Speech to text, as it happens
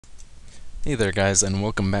Hey there guys, and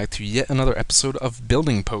welcome back to yet another episode of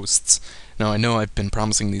Building Posts. Now I know I've been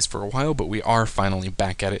promising these for a while, but we are finally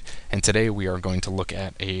back at it, and today we are going to look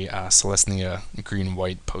at a Celestia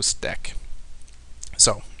green-white post deck.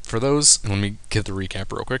 So, for those, let me give the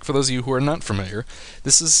recap real quick. For those of you who are not familiar,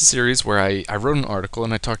 this is a series where I wrote an article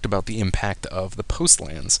and I talked about the impact of the post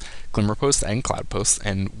lands, GWPost and CloudPost,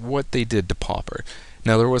 and what they did to Pauper.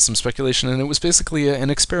 Now there was some speculation, and it was basically an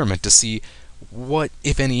experiment to see what,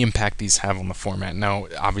 if any, impact these have on the format. Now,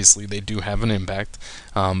 obviously, they do have an impact,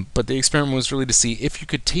 but the experiment was really to see if you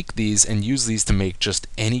could take these and use these to make just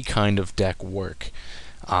any kind of deck work.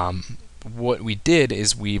 What we did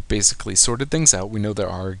is we basically sorted things out. We know there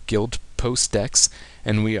are guild post decks,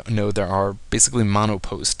 and we know there are basically mono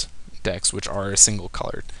post decks, which are single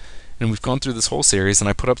colored. And we've gone through this whole series, and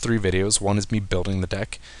I put up 3 videos. One is me building the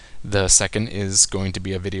deck. The second is going to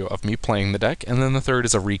be a video of me playing the deck, and then the third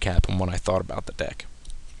is a recap on what I thought about the deck.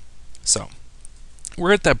 So,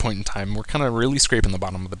 we're at that point in time. We're kind of really scraping the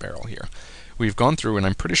bottom of the barrel here. We've gone through, and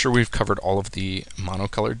I'm pretty sure we've covered all of the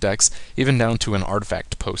monocolored decks, even down to an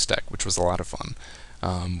artifact post deck, which was a lot of fun.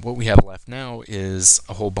 What we have left now is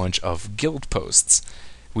a whole bunch of guild posts.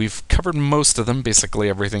 We've covered most of them. Basically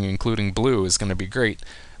everything, including blue, is going to be great.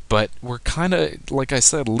 But we're kind of, like I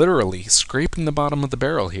said, literally scraping the bottom of the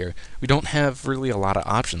barrel here. We don't have really a lot of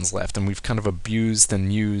options left, and we've kind of abused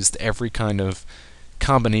and used every kind of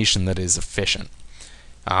combination that is efficient.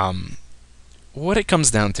 What it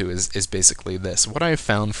comes down to is basically this. What I have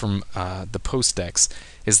found from the post decks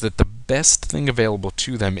is that the best thing available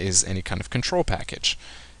to them is any kind of control package.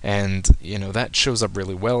 And, that shows up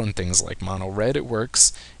really well in things like mono red, it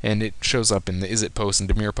works, and it shows up in the Is It post and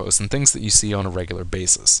Demir post and things that you see on a regular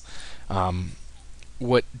basis.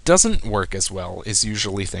 What doesn't work as well is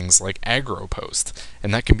usually things like aggro post,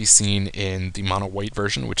 and that can be seen in the mono white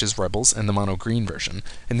version, which is Rebels, and the mono green version.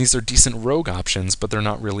 And these are decent rogue options, but they're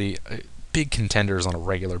not really big contenders on a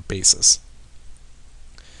regular basis.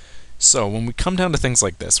 So when we come down to things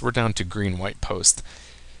like this, we're down to green-white post.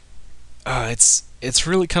 It's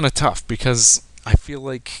really kind of tough because I feel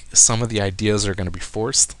like some of the ideas are going to be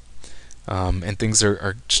forced, and things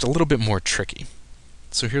are just a little bit more tricky.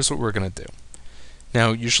 So here's what we're going to do.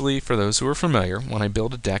 Now, usually for those who are familiar, when I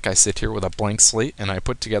build a deck, I sit here with a blank slate and I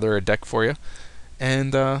put together a deck for you,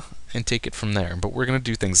 and take it from there. But we're going to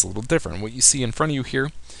do things a little different. What you see in front of you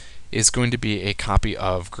here is going to be a copy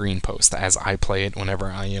of Green Post as I play it whenever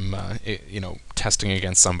I am, testing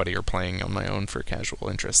against somebody or playing on my own for casual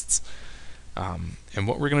interests. And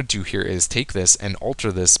what we're going to do here is take this and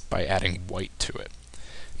alter this by adding white to it.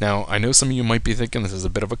 Now, I know some of you might be thinking this is a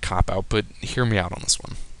bit of a cop-out, but hear me out on this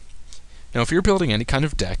one. Now, if you're building any kind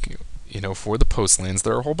of deck, for the post lands,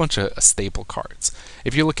 there are a whole bunch of staple cards.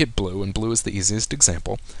 If you look at blue, and blue is the easiest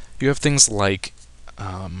example, you have things like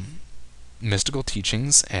Mystical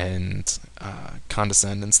Teachings and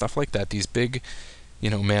Condescend and stuff like that. These big,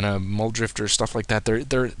 mana, Muldrifter, stuff like that.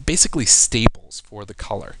 They're basically staples for the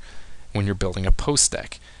color when you're building a post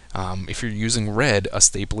deck. If you're using red, a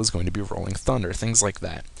staple is going to be Rolling Thunder, things like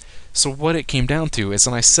that. So what it came down to is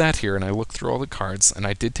when I sat here and I looked through all the cards, and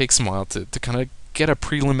I did take some while to kind of get a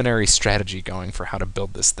preliminary strategy going for how to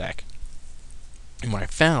build this deck. And what I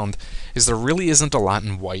found is there really isn't a lot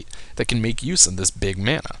in white that can make use of this big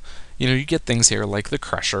mana. You get things here like the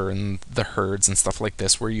Crusher and the Herds and stuff like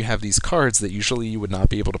this, where you have these cards that usually you would not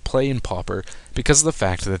be able to play in Pauper because of the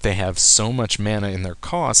fact that they have so much mana in their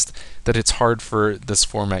cost that it's hard for this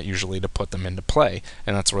format usually to put them into play,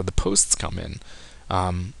 and that's where the posts come in.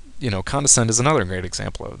 Condescend is another great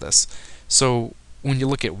example of this. So when you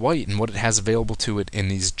look at white and what it has available to it in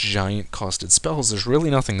these giant costed spells, there's really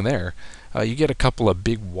nothing there. You get a couple of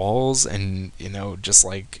big walls and, just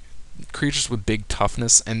like creatures with big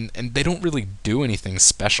toughness, and they don't really do anything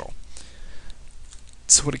special.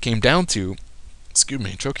 So what it came down to, excuse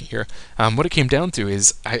me, I'm choking here, what it came down to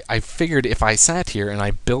is I figured if I sat here and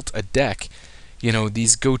I built a deck,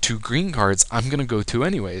 these go-to green cards I'm going to go to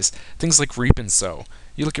anyways. Things like Reap and Sow.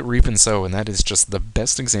 You look at Reap and Sow, and that is just the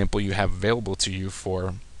best example you have available to you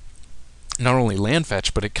for not only land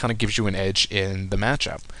fetch, but it kind of gives you an edge in the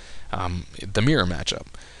matchup, the mirror matchup.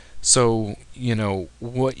 So,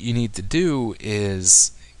 what you need to do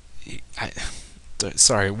is,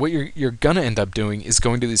 what you're gonna end up doing is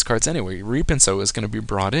going to these cards anyway. Reap and Sow is going to be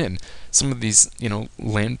brought in. Some of these,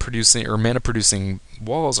 land producing or mana producing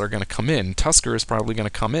walls are going to come in. Tusker is probably going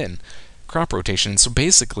to come in. Crop rotation. So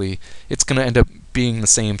basically, it's going to end up being the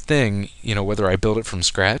same thing, whether I build it from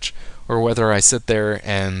scratch or whether I sit there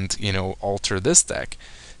and, alter this deck.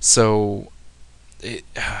 So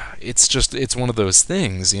it's one of those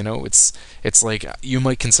things, you know. It's like you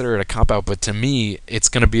might consider it a cop out, but to me, it's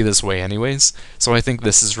going to be this way anyways. So I think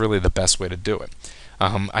this is really the best way to do it.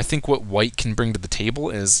 I think what white can bring to the table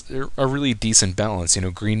is a really decent balance. You know,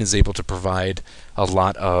 green is able to provide a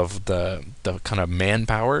lot of the kind of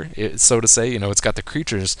manpower, so to say. You know, it's got the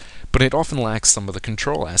creatures, but it often lacks some of the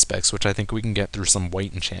control aspects, which I think we can get through some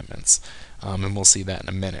white enchantments, and we'll see that in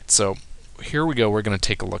a minute. So here we go. We're going to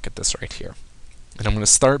take a look at this right here. And I'm going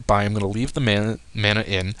to start by, I'm going to leave the mana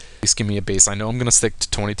in. Please give me a base. I know I'm going to stick to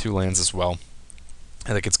 22 lands as well. I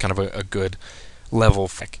think it's kind of a good level.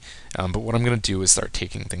 But what I'm going to do is start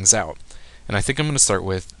taking things out. And I think I'm going to start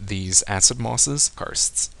with these acid mosses,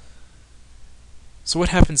 karsts. So what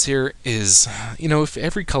happens here is, you know, if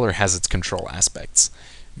every color has its control aspects.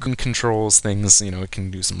 Green controls things, you know, it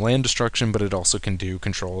can do some land destruction, but it also can do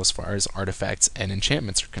control as far as artifacts and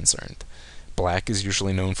enchantments are concerned. Black is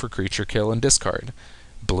usually known for creature kill and discard.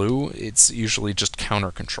 Blue, it's usually just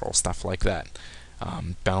counter control, stuff like that.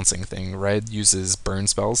 Bouncing thing. Red uses burn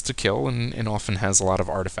spells to kill and often has a lot of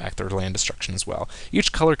artifact or land destruction as well.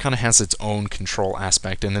 Each color kind of has its own control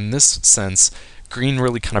aspect, and in this sense, green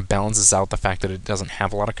really kind of balances out the fact that it doesn't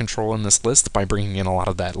have a lot of control in this list by bringing in a lot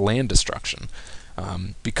of that land destruction.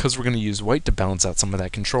 Because we're going to use white to balance out some of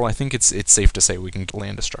that control, I think it's safe to say we can get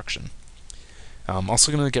land destruction.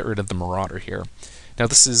 Also going to get rid of the Marauder here. Now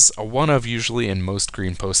this is a one of usually in most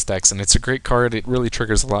green post decks, and it's a great card. It really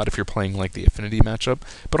triggers a lot if you're playing like the Affinity matchup,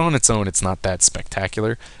 but on its own it's not that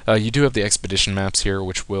spectacular. You do have the Expedition maps here,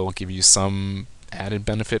 which will give you some added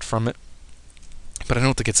benefit from it, but I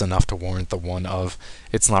don't think it's enough to warrant the one of.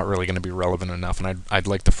 It's not really going to be relevant enough, and I'd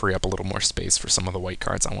like to free up a little more space for some of the white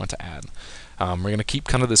cards I want to add. We're going to keep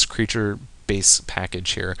kind of this creature base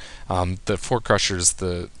package here. The 4 Crushers,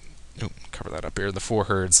 cover that up here, the 4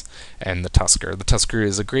 Herds, and the Tusker. The Tusker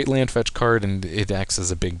is a great land fetch card, and it acts as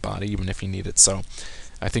a big body even if you need it, so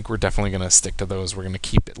I think we're definitely going to stick to those. We're going to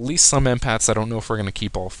keep at least some empaths. I don't know if we're going to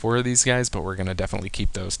keep all 4 of these guys, but we're going to definitely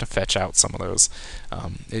keep those to fetch out some of those.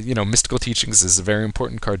 You know, Mystical Teachings is a very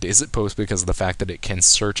important card to Izzet Post because of the fact that it can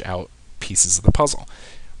search out pieces of the puzzle.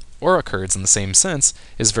 Aura Herds, in the same sense,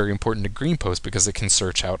 is very important to Green Post because it can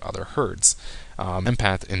search out other herds.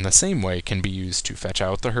 Empath, in the same way, can be used to fetch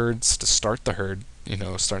out the herds, to start the herd, you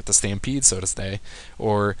know, start the stampede, so to say,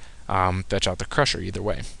 or fetch out the Crusher, either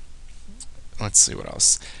way. Let's see what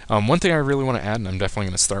else. One thing I really want to add, and I'm definitely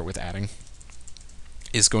going to start with adding,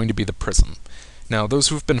 is going to be the Prism. Now, those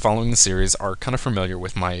who've been following the series are kind of familiar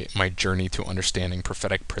with my journey to understanding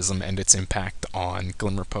Prophetic Prism and its impact on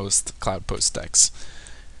Glimmer Post, Cloud Post decks.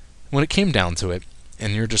 When it came down to it,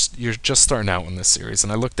 and you're just starting out in this series,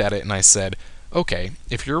 and I looked at it and I said, okay,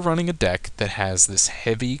 if you're running a deck that has this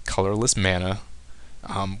heavy colorless mana,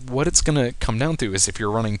 what it's going to come down to is if you're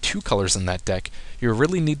running 2 colors in that deck, you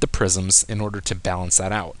really need the Prisms in order to balance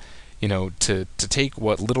that out. You know, to take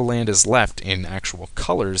what little land is left in actual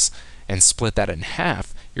colors and split that in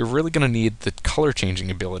half, you're really going to need the color changing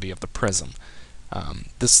ability of the Prism.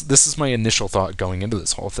 This is my initial thought going into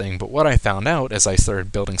this whole thing, but what I found out as I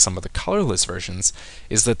started building some of the colorless versions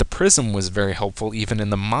is that the Prism was very helpful even in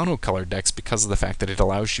the monocolor decks because of the fact that it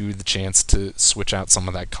allows you the chance to switch out some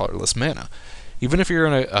of that colorless mana. Even if you're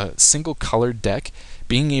in a single colored deck,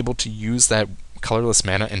 being able to use that colorless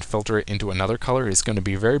mana and filter it into another color is going to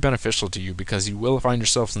be very beneficial to you because you will find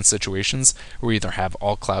yourself in situations where you either have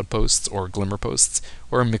all Cloud Posts or Glimmer Posts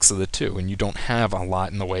or a mix of the two, and you don't have a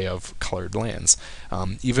lot in the way of colored lands.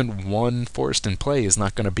 Even 1 forest in play is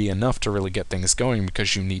not going to be enough to really get things going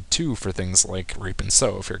because you need 2 for things like Reap and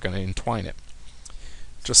Sow if you're going to entwine it.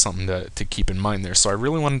 Just something to keep in mind there. So I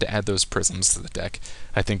really wanted to add those Prisms to the deck.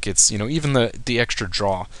 I think it's, you know, even the extra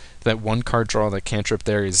draw, that 1 card draw, that cantrip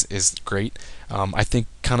there is great. I think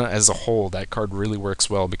kind of as a whole, that card really works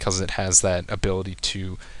well because it has that ability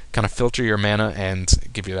to kind of filter your mana and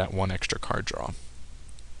give you that 1 extra card draw.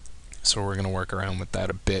 So we're going to work around with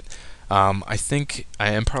that a bit. I think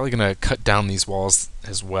I am probably going to cut down these walls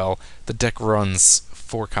as well. The deck runs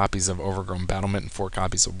 4 copies of Overgrown Battlement and 4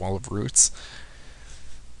 copies of Wall of Roots.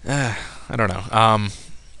 I don't know.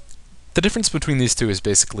 The difference between these two is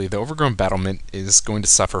basically the Overgrown Battlement is going to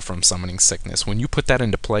suffer from Summoning Sickness. When you put that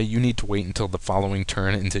into play, you need to wait until the following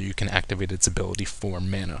turn until you can activate its ability for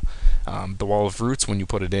mana. The Wall of Roots, when you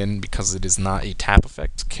put it in, because it is not a tap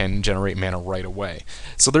effect, can generate mana right away.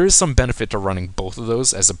 So there is some benefit to running both of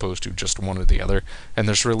those as opposed to just one or the other. And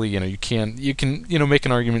there's really, you can make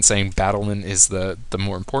an argument saying Battlement is the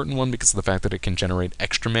more important one because of the fact that it can generate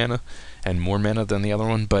extra mana and more mana than the other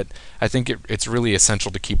one, but I think it's really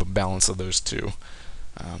essential to keep a balance of those two.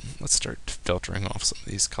 Let's start filtering off some of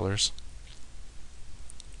these colors.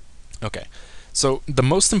 Okay, So the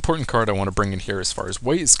most important card I want to bring in here as far as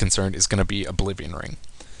white is concerned is going to be Oblivion Ring.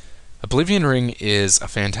 Oblivion Ring is a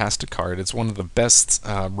fantastic card. It's one of the best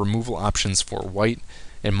removal options for white,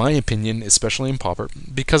 in my opinion, especially in Pauper,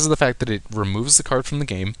 because of the fact that it removes the card from the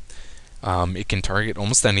game. It can target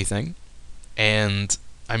almost anything, and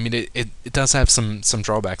I mean, it does have some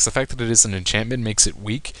drawbacks. The fact that it is an enchantment makes it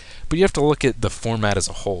weak, but you have to look at the format as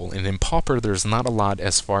a whole, and in Pauper there's not a lot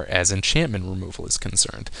as far as enchantment removal is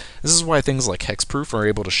concerned. This is why things like Hexproof are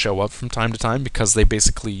able to show up from time to time, because they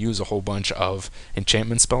basically use a whole bunch of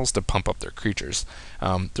enchantment spells to pump up their creatures.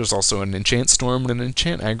 There's also an Enchant Storm and an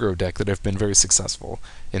Enchant Aggro deck that have been very successful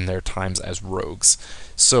in their times as rogues.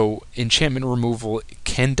 So enchantment removal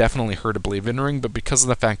can definitely hurt Oblivion Ring, but because of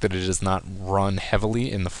the fact that it is not run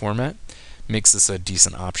heavily in the format, makes this a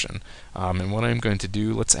decent option. And what I'm going to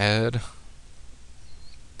do, let's add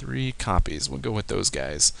 3 copies. We'll go with those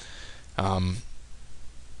guys.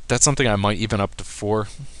 That's something I might even up to 4.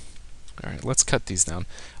 Alright, let's cut these down.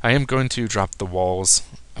 I am going to drop the walls.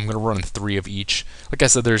 I'm going to run 3 of each. Like I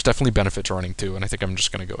said, there's definitely benefit to running 2, and I think I'm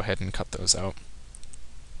just going to go ahead and cut those out.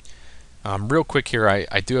 Real quick here,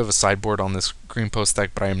 I do have a sideboard on this GWPost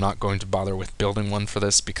deck, but I am not going to bother with building one for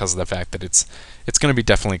this because of the fact that it's going to be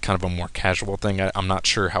definitely kind of a more casual thing. I'm not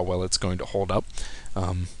sure how well it's going to hold up.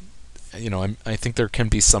 I think there can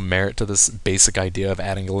be some merit to this basic idea of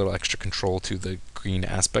adding a little extra control to the green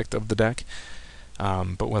aspect of the deck,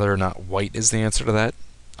 but whether or not white is the answer to that,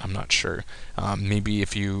 I'm not sure. Maybe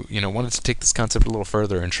if you wanted to take this concept a little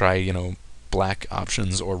further and try black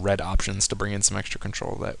options or red options to bring in some extra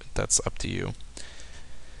control, that's up to you.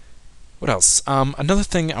 What else? Another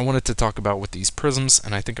thing I wanted to talk about with these prisms,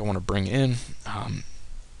 and I think I want to bring in,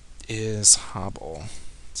 is Hobble.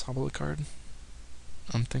 Is Hobble a card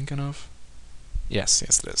I'm thinking of? Yes, it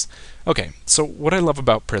is. Okay, so what I love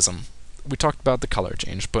about Prism, we talked about the color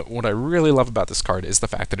change, but what I really love about this card is the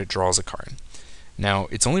fact that it draws a card. Now,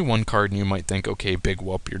 it's only one card, and you might think, okay, big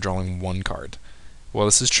whoop, you're drawing one card. Well,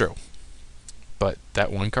 this is true, but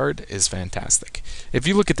that one card is fantastic. If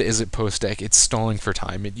you look at the GWPost deck, it's stalling for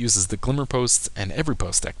time. It uses the GlimmerPosts, and every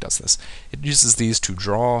post deck does this. It uses these to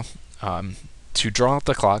draw out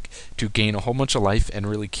the clock, to gain a whole bunch of life, and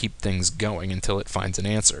really keep things going until it finds an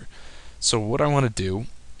answer. So what I want to do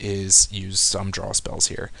is use some draw spells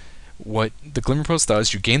here. What the GlimmerPost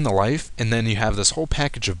does, you gain the life, and then you have this whole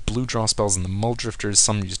package of blue draw spells and the Mull Drifters.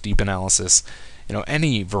 Some use Deep Analysis.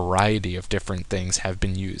 Any variety of different things have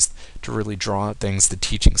been used to really draw out things, the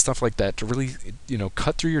teaching, stuff like that, to really,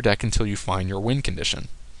 cut through your deck until you find your win condition.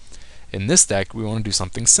 In this deck, we want to do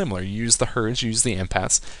something similar. You use the Herds, you use the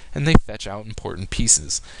Empaths, and they fetch out important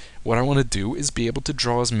pieces. What I want to do is be able to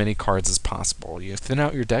draw as many cards as possible. You thin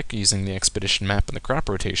out your deck using the Expedition Map and the Crop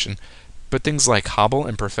Rotation, but things like Hobble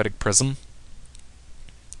and Prophetic Prism,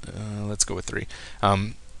 let's go with 3.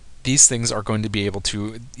 These things are going to be able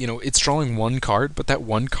to, it's drawing one card, but that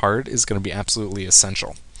one card is going to be absolutely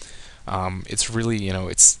essential. It's really,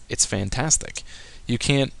 it's fantastic. You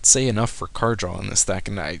can't say enough for card draw in this deck,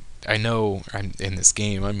 and I know in this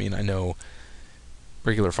game, I know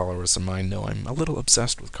regular followers of mine know I'm a little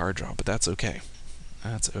obsessed with card draw, but that's okay.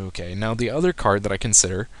 That's okay. Now, the other card that I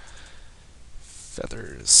consider,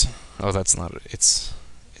 Feathers. Oh, that's not it. It's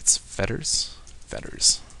Fetters?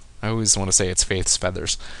 Fetters. I always want to say it's Faith's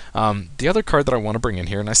Feathers. The other card that I want to bring in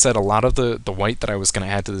here, and I said a lot of the white that I was going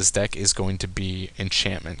to add to this deck is going to be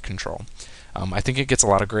enchantment control. I think it gets a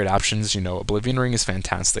lot of great options. Oblivion Ring is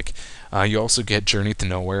fantastic. You also get Journey to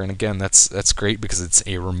Nowhere, and again, that's great because it's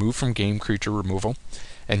a remove from game creature removal.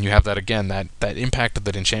 And you have that, again, that impact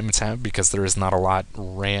that enchantments have, because there is not a lot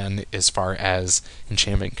ran as far as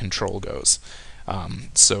enchantment control goes.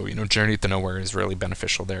 So, Journey to Nowhere is really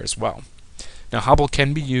beneficial there as well. Now, Hobble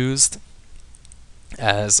can be used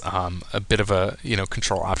as a bit of a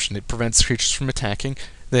control option. It prevents creatures from attacking.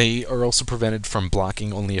 They are also prevented from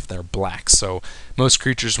blocking only if they're black. So most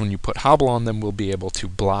creatures, when you put Hobble on them, will be able to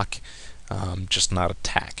block, just not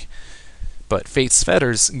attack. But Faith's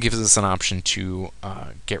Fetters gives us an option to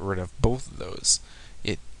get rid of both of those.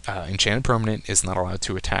 Enchanted Permanent is not allowed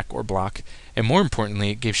to attack or block, and more importantly,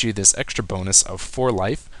 it gives you this extra bonus of 4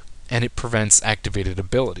 life, and it prevents activated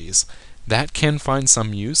abilities. That can find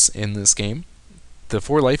some use in this game. The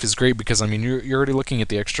 4 life is great because, you're already looking at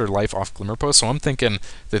the extra life off GlimmerPost, so I'm thinking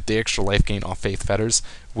that the extra life gain off Faith Fetters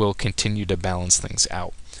will continue to balance things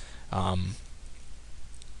out.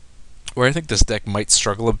 Where I think this deck might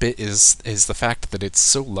struggle a bit is the fact that it's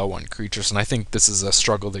so low on creatures, and I think this is a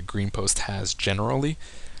struggle that GWPost has generally.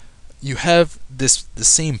 You have the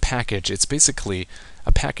same package. It's basically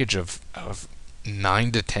a package of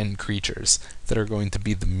 9 to 10 creatures that are going to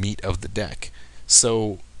be the meat of the deck.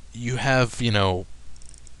 So you have,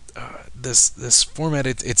 this format.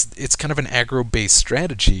 It's kind of an aggro based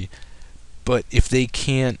strategy, but if they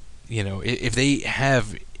can't, if they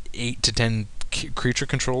have 8 to 10 creature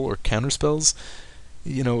control or counter spells,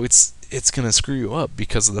 it's gonna screw you up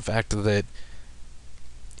because of the fact that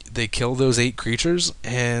they kill those 8 creatures,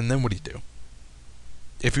 and then what do?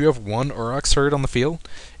 If you have one Aurochs herd on the field,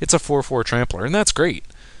 it's a 4/4 trampler, and that's great.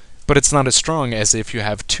 But it's not as strong as if you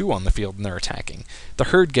have 2 on the field and they're attacking. The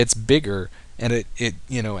herd gets bigger, and it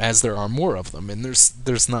as there are more of them, and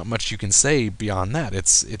there's not much you can say beyond that.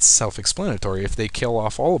 It's self-explanatory. If they kill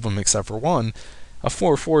off all of them except for one, a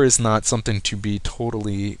 4/4 is not something to be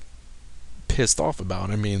totally pissed off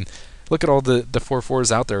about. I mean, look at all the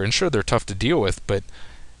 4/4s out there, and sure, they're tough to deal with, but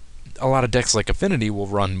a lot of decks like Affinity will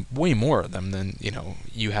run way more of them than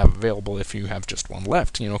you have available if you have just one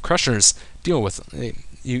left. Crushers deal with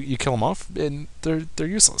you kill them off and they're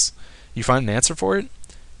useless. You find an answer for it.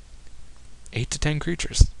 8 to 10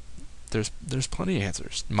 creatures. There's plenty of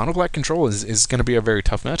answers. Mono black control is going to be a very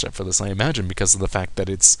tough matchup for this, I imagine, because of the fact that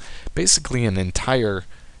it's basically an entire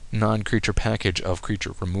non-creature package of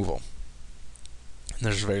creature removal. And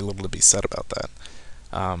there's very little to be said about that.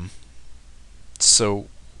 So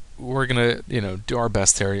we're gonna do our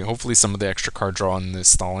best here. Hopefully some of the extra card draw and the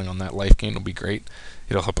stalling on that life gain will be great.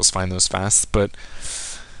 It'll help us find those fast, but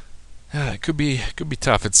it could be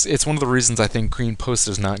tough. It's one of the reasons I think Green Post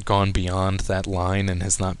has not gone beyond that line and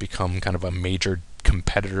has not become kind of a major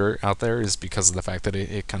competitor out there, is because of the fact that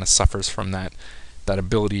it kind of suffers from that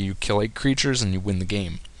ability. You kill 8 creatures and you win the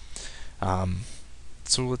game.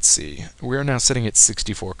 So let's see. We are now sitting at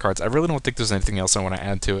 64 cards. I really don't think there's anything else I want to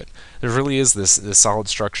add to it. There really is this solid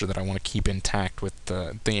structure that I want to keep intact with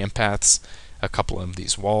the empaths, a couple of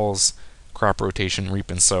these walls, crop rotation, reap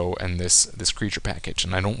and sow, and this creature package,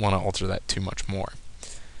 and I don't want to alter that too much more.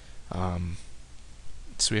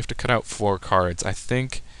 So we have to cut out 4 cards. I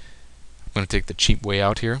think I'm going to take the cheap way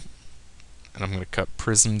out here, and I'm going to cut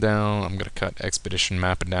Prism down. I'm going to cut Expedition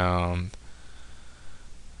Map down.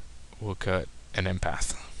 We'll cut an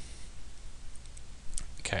empath.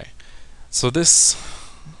 Okay, so this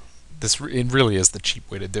it really is the cheap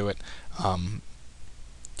way to do it.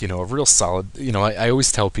 A real solid. I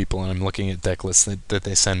always tell people, and I'm looking at deck lists that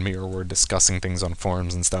they send me, or we're discussing things on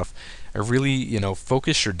forums and stuff. I really,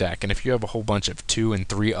 focus your deck, and if you have a whole bunch of 2 and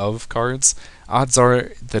 3 of cards, odds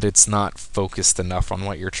are that it's not focused enough on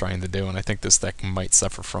what you're trying to do, and I think this deck might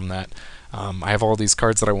suffer from that. I have all these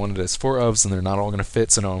cards that I wanted as 4 ofs, and they're not all going to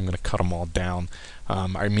fit, so now I'm going to cut them all down.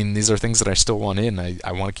 I mean, these are things that I still want in.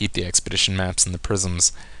 I want to keep the expedition maps and the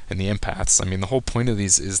prisms and the empaths. I mean, the whole point of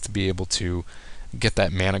these is to be able to get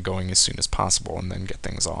that mana going as soon as possible and then get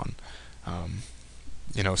things on.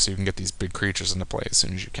 So you can get these big creatures into play as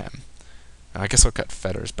soon as you can. I guess I'll cut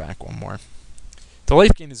Fetters back one more. The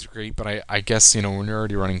life gain is great, but I guess, when you're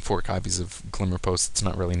already running 4 copies of GWPost, it's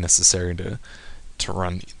not really necessary to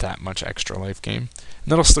run that much extra life gain. And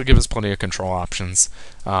that'll still give us plenty of control options.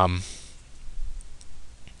 We'll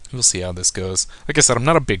see how this goes. Like I said, I'm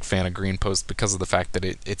not a big fan of Green Post because of the fact that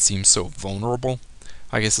it seems so vulnerable,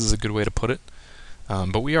 I guess is a good way to put it.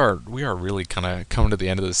 But we are really kind of coming to the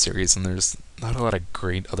end of the series, and there's not a lot of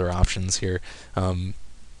great other options here,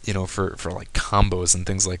 for like combos and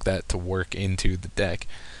things like that to work into the deck.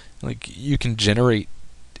 Like, you can generate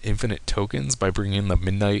infinite tokens by bringing in the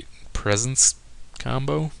Midnight Presence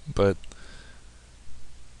combo, but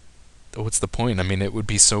what's the point? I mean, it would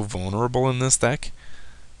be so vulnerable in this deck.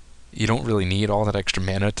 You don't really need all that extra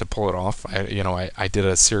mana to pull it off. I did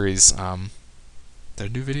a series. Did I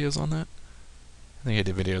do videos on that? I think I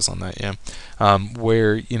did videos on that, yeah.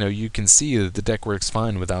 Where, you can see that the deck works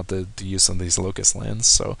fine without the use of these Locust lands.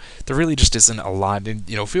 So there really just isn't a lot. And,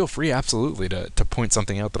 feel free, absolutely, to point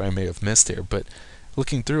something out that I may have missed here. But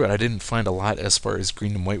looking through it, I didn't find a lot as far as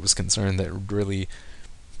green and white was concerned that really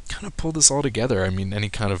kind of pulled this all together. I mean, any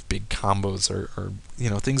kind of big combos or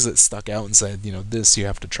things that stuck out and said, this you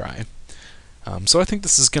have to try. So I think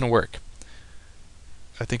this is going to work.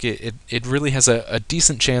 I think it really has a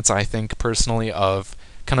decent chance, I think, personally, of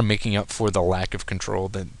kind of making up for the lack of control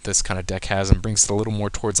that this kind of deck has and brings it a little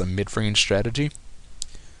more towards a mid-range strategy.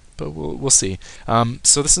 But we'll see.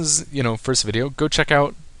 So this is, first video. Go check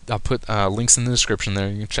out, I'll put links in the description there.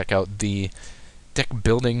 You can check out the deck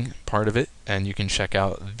building part of it, and you can check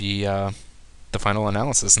out the final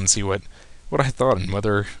analysis and see what I thought and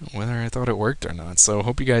whether I thought it worked or not. So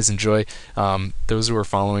hope you guys enjoy. Those who are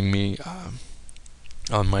following me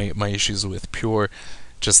on my issues with Pure,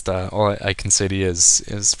 just all I can say to you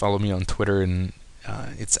is follow me on Twitter, and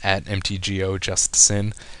it's at MTGO Just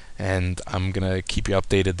Sin, and I'm gonna keep you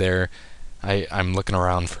updated there. I'm looking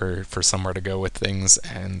around for somewhere to go with things,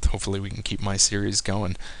 and hopefully we can keep my series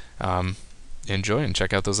going. Enjoy and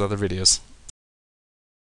check out those other videos.